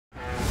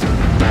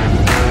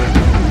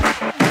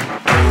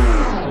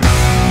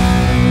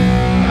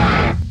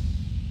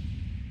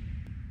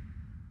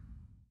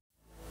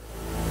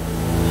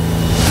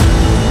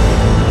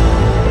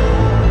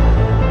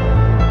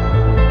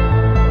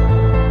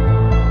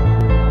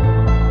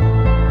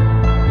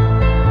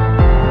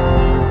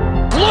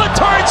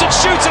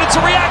shoots, and it's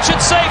a reaction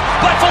save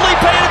by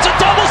Phelipe, and it's a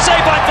double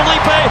save by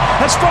Phelipe,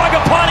 as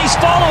Fragapani's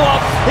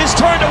follow-up is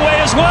turned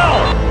away as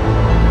well.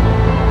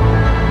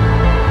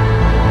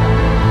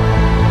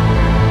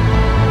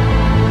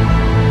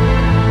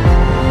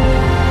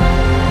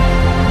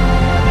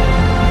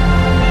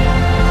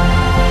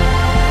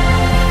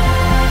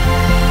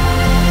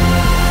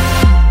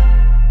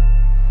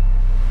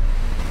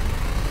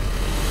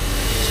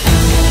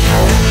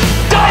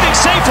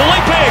 Save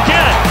Phelipe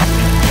again.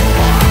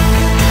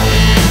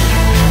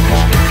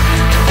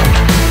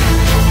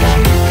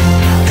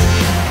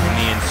 And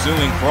the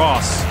ensuing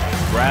cross,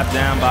 grabbed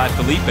down by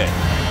Phelipe.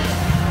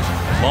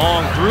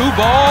 Long through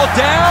ball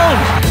down.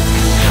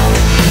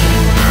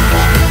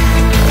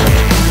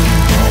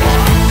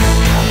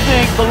 I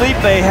think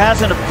Phelipe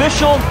has an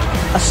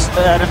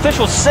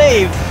official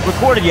save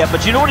recorded yet,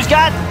 but you know what he's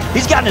got?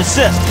 He's got an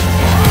assist.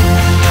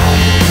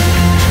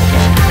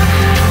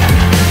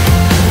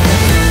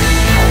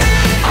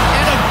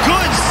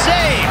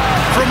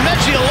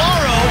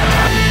 Megiolaro.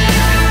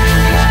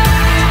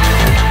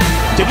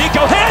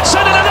 Nico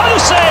Hansen, and another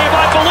save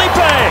by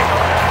Phelipe.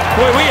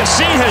 Boy, we have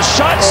seen his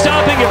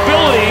shot-stopping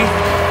ability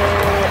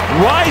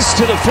rise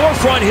to the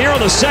forefront here in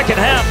the second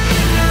half.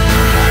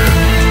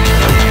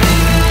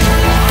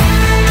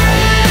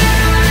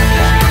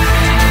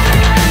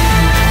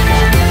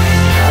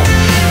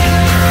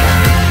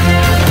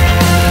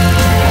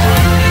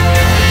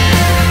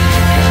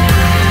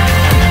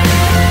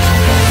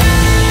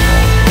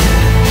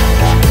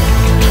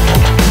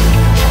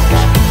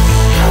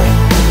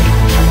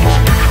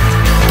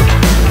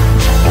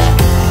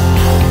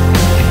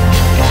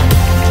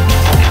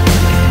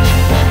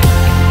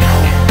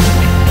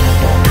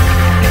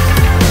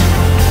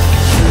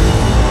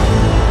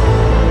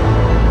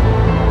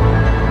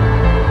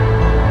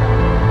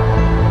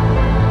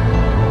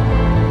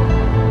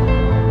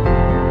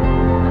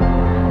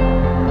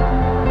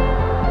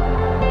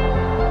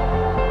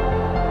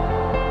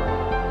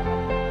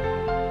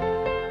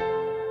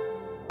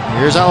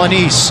 Here's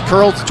Alanis,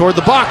 curled toward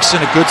the box,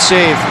 and a good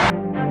save.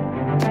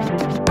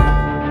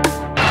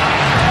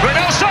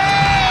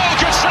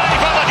 Good save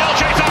by the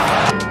goalkeeper.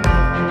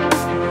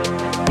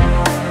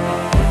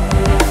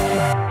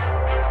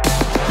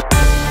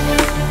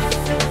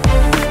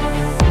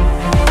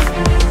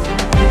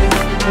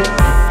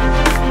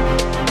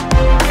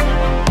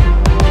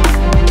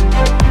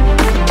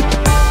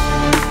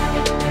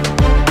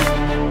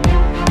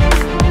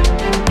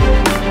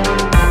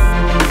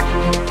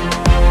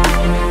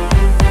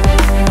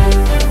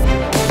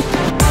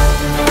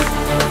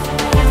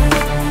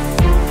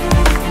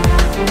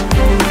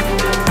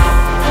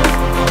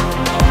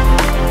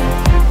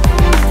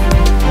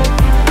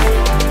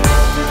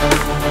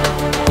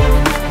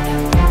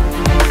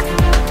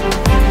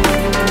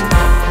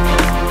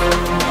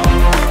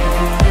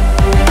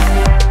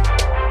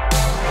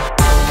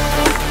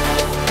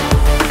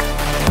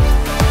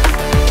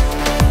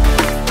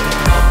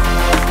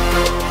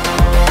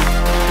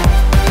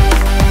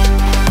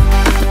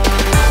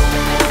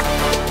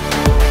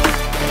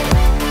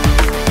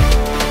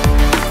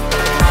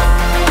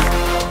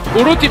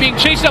 Urruti being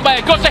chased down by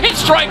Acosta, hit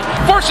strike,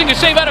 forcing a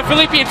save out of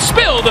Phelipe, and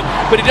spilled,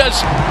 but he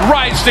does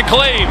rise to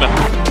claim.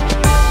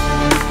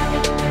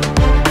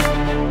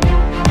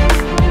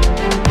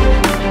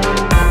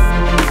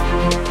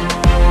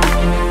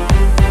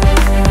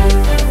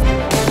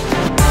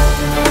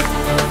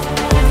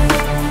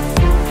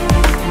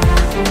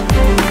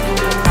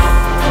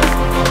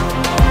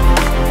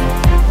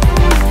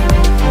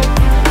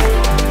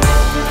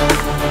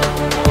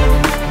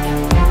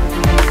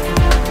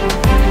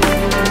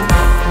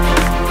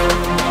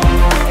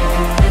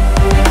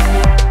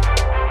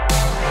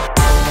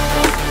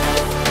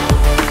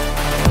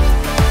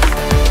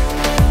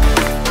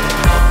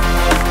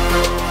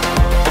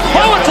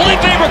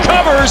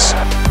 Recovers.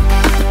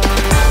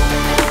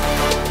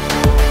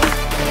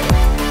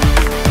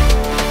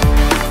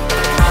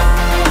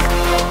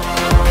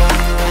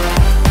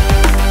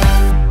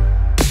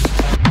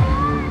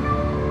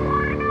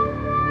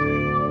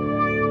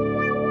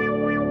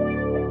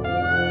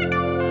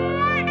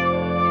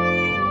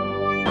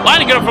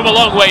 Lining it up from a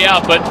long way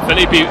out, but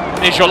Phelipe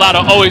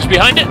Megiolaro always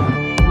behind it.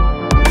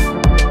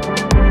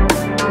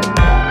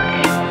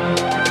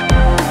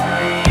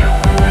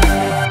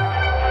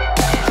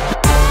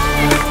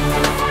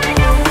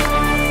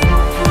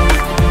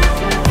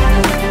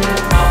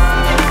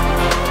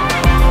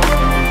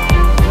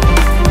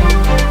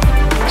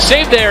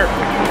 Save there,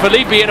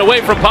 Phelipe, and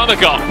away from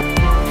Pamecco.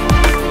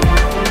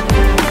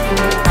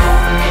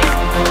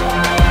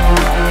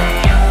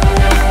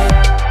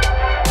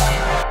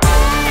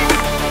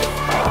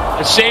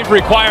 The save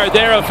required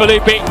there of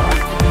Phelipe.